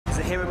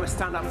here and we'll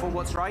stand up for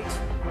what's right,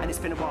 and it's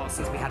been a while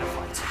since we had a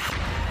fight.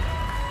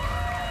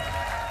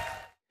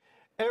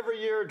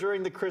 Every year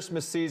during the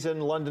Christmas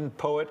season, London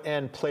poet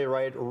and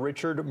playwright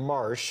Richard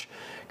Marsh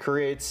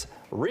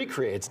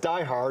recreates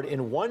Die Hard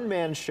in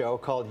one-man show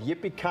called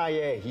Yippee Ki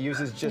Yay. He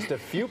uses just a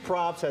few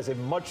props, has a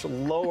much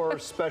lower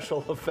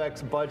special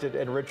effects budget,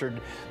 and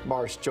Richard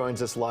Marsh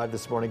joins us live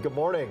this morning. Good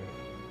morning.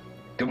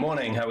 Good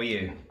morning. How are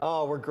you?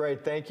 Oh, we're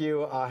great. Thank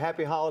you.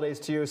 Happy holidays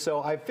to you.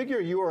 So I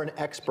figure you are an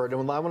expert,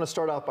 and I want to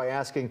start off by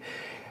asking,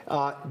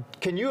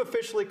 can you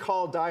officially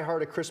call Die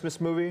Hard a Christmas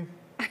movie?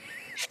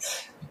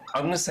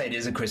 I'm going to say it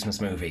is a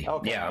Christmas movie.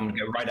 Okay. Yeah, I'm going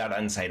to go right out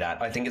and say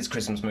that. I think it's a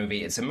Christmas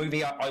movie. It's a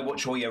movie I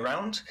watch all year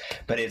round,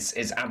 but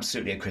it's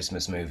absolutely a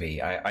Christmas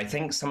movie. I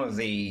think some of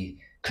the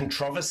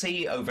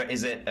controversy over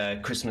is it a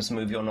Christmas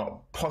movie or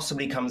not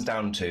possibly comes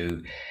down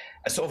to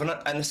a sort of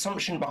an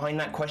assumption behind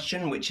that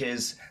question, which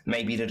is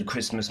maybe that a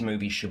Christmas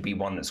movie should be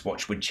one that's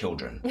watched with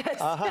children.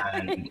 Yes.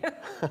 And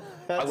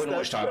I wouldn't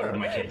watch Die Hard with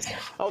my kids.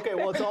 Okay,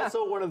 well, it's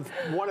also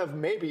one of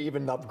maybe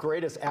even the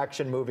greatest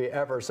action movie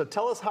ever. So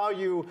tell us how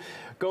you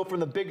go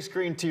from the big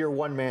screen to your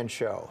one-man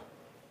show.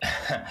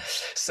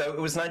 So it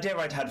was an idea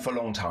I'd had for a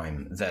long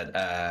time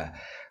that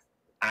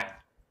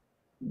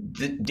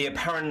the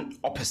apparent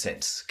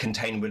opposites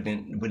contained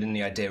within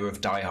the idea of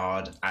Die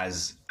Hard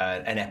as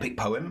an epic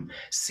poem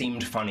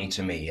seemed funny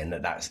to me, and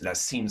that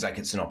seems like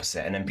it's an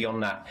opposite. And then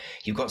beyond that,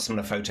 you've got some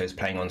of the photos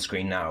playing on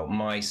screen now.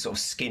 My sort of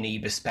skinny,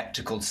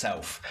 bespectacled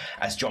self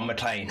as John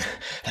McClane.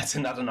 That's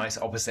another nice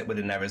opposite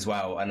within there as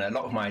well. And a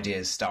lot of my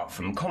ideas start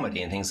from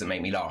comedy and things that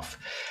make me laugh.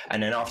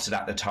 And then after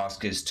that, the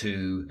task is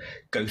to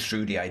go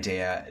through the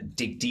idea,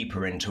 dig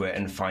deeper into it,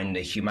 and find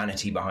the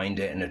humanity behind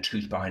it and the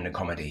truth behind the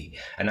comedy.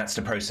 And that's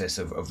the process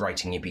of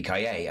writing Yippee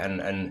Ki Yay.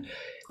 And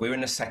we were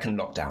in the second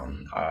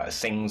lockdown.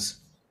 Things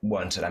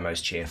weren't at their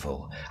most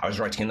cheerful. I was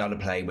writing another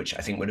play, which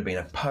I think would have been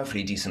a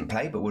perfectly decent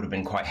play, but would have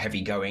been quite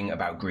heavy going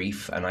about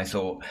grief. And I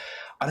thought,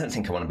 I don't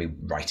think I want to be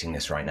writing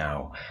this right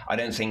now. I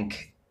don't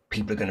think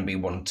people are going to be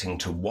wanting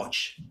to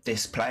watch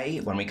this play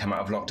when we come out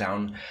of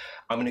lockdown.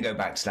 I'm going to go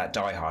back to that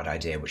Die Hard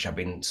idea, which I've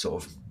been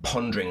sort of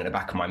pondering in the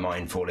back of my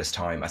mind for all this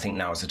time. I think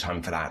now is the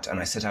time for that. And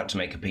I set out to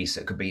make a piece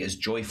that could be as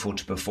joyful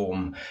to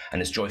perform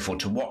and as joyful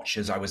to watch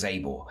as I was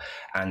able.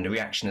 And the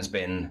reaction has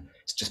been,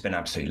 it's just been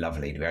absolutely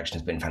lovely. The reaction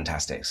has been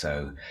fantastic.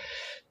 So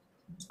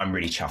I'm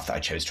really chuffed that I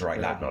chose to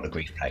write that, not a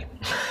grief play.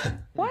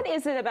 What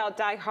is it about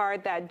Die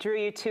Hard that drew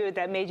you to it,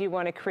 that made you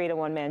want to create a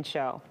one-man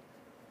show?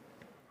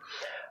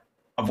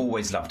 I've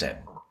always loved it.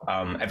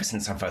 Ever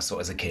since I first saw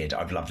it as a kid,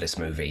 I've loved this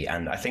movie.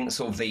 And I think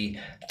sort of the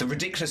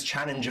ridiculous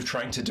challenge of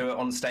trying to do it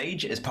on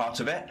stage is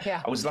part of it.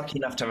 Yeah. I was lucky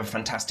enough to have a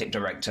fantastic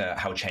director,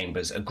 Hal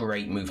Chambers, a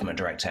great movement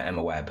director,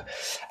 Emma Webb.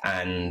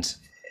 And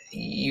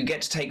you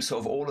get to take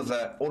sort of all of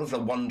the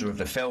wonder of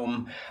the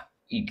film.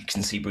 You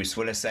can see Bruce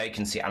Willis there, you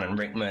can see Alan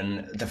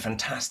Rickman, the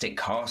fantastic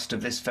cast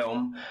of this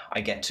film.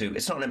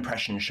 It's not an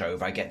impression show,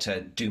 but I get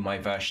to do my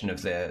version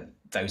of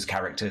those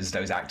characters,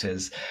 those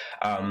actors,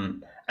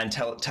 and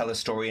tell a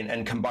story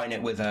and combine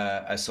it with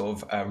a sort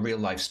of a real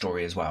life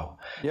story as well.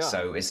 Yeah.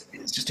 So it's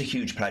just a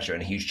huge pleasure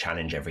and a huge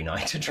challenge every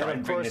night to try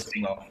and bring this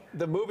thing off.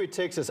 The movie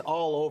takes us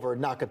all over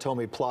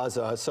Nakatomi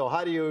Plaza. So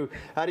how do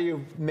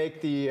you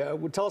make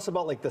tell us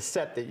about like the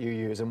set that you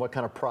use and what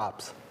kind of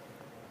props?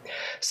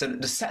 So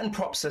the set and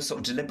props are sort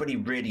of deliberately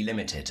really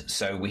limited.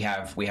 So we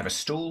have a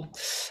stool,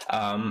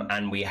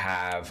 and we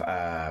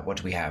have what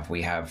do we have?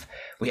 We have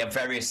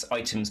various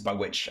items by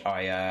which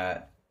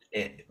I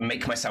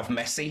make myself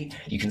messy.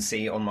 You can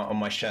see on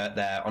my shirt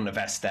there, on the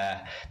vest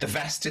there. The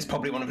vest is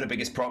probably one of the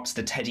biggest props.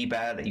 The teddy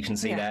bear that you can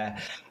see there.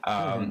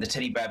 The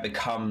teddy bear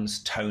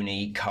becomes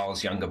Tony,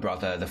 Carl's younger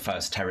brother, the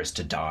first terrorist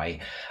to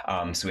die.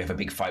 So we have a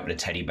big fight with a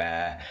teddy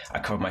bear. I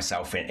cover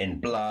myself in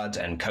blood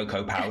and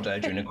cocoa powder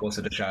during the course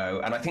of the show.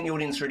 And I think the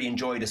audience really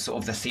enjoyed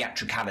the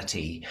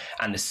theatricality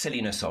and the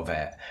silliness of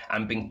it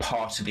and being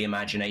part of the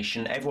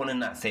imagination. Everyone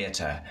in that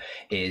theatre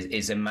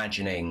is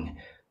imagining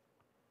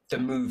the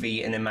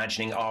movie and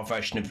imagining our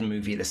version of the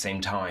movie at the same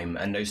time,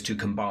 and those two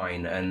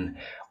combine. And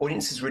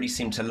audiences really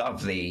seem to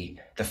love the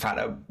fact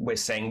that we're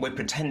saying we're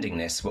pretending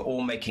this, we're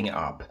all making it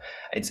up.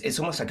 It's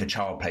almost like a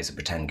child plays a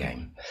pretend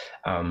game.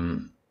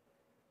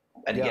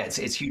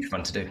 It's huge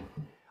fun to do.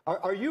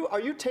 Are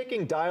you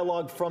taking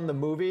dialogue from the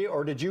movie,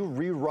 or did you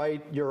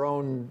rewrite your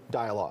own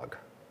dialogue?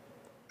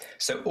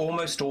 So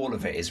almost all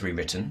of it is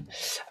rewritten.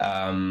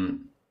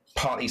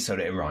 Partly so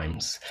that it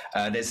rhymes.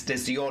 There's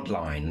the odd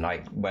line,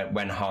 like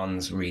when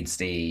Hans reads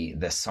the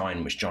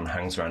sign which John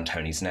hangs around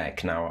Tony's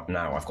neck. Now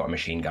I've got a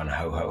machine gun,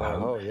 ho ho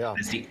ho. Oh yeah.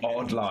 There's the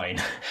odd line,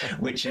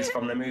 which is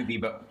from the movie,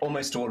 but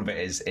almost all of it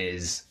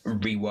is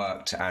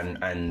reworked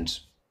and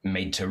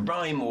made to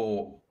rhyme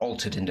or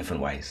altered in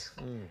different ways.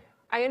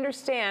 I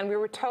understand we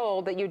were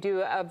told that you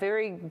do a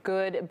very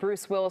good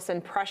Bruce Willis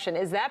impression.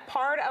 Is that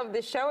part of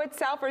the show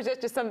itself, or is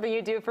it just something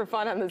you do for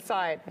fun on the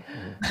side?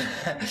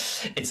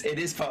 It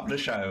is part of the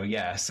show,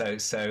 yeah. So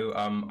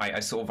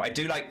I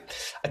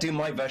do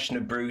my version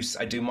of Bruce,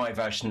 I do my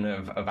version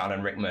of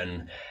Alan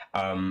Rickman,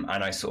 and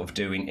I sort of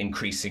do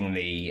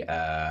increasingly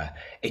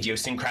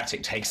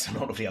idiosyncratic takes on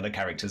all of the other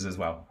characters as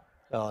well.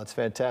 Oh, it's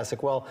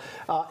fantastic. Well,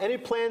 any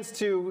plans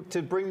to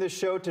bring this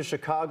show to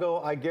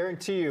Chicago? I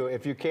guarantee you,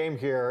 if you came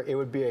here, it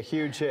would be a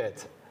huge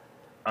hit.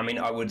 I mean,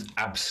 I would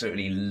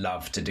absolutely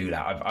love to do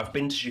that. I've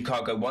been to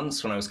Chicago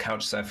once when I was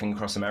couch surfing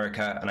across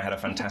America, and I had a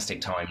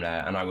fantastic time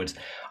there. And I would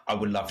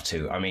love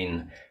to. I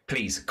mean,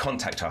 please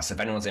contact us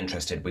if anyone's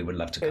interested. We would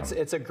love to come.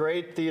 It's a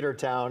great theater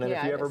town, and Yeah,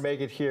 if you ever make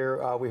it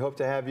here, we hope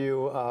to have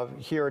you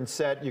here in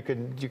set. You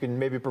can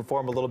maybe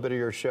perform a little bit of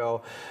your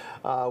show.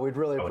 We'd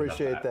really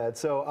appreciate that.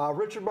 So,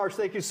 Richard Marsh,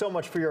 thank you so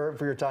much for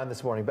your time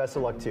this morning. Best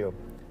of luck to you.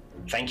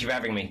 Thank you for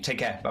having me. Take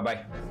care.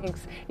 Bye-bye.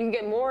 Thanks. You can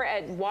get more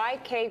at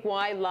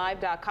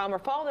ykYlive.com or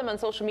follow them on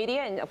social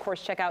media, and of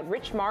course check out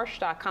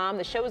richmarsh.com.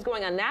 The show is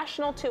going on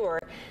national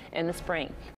tour in the spring.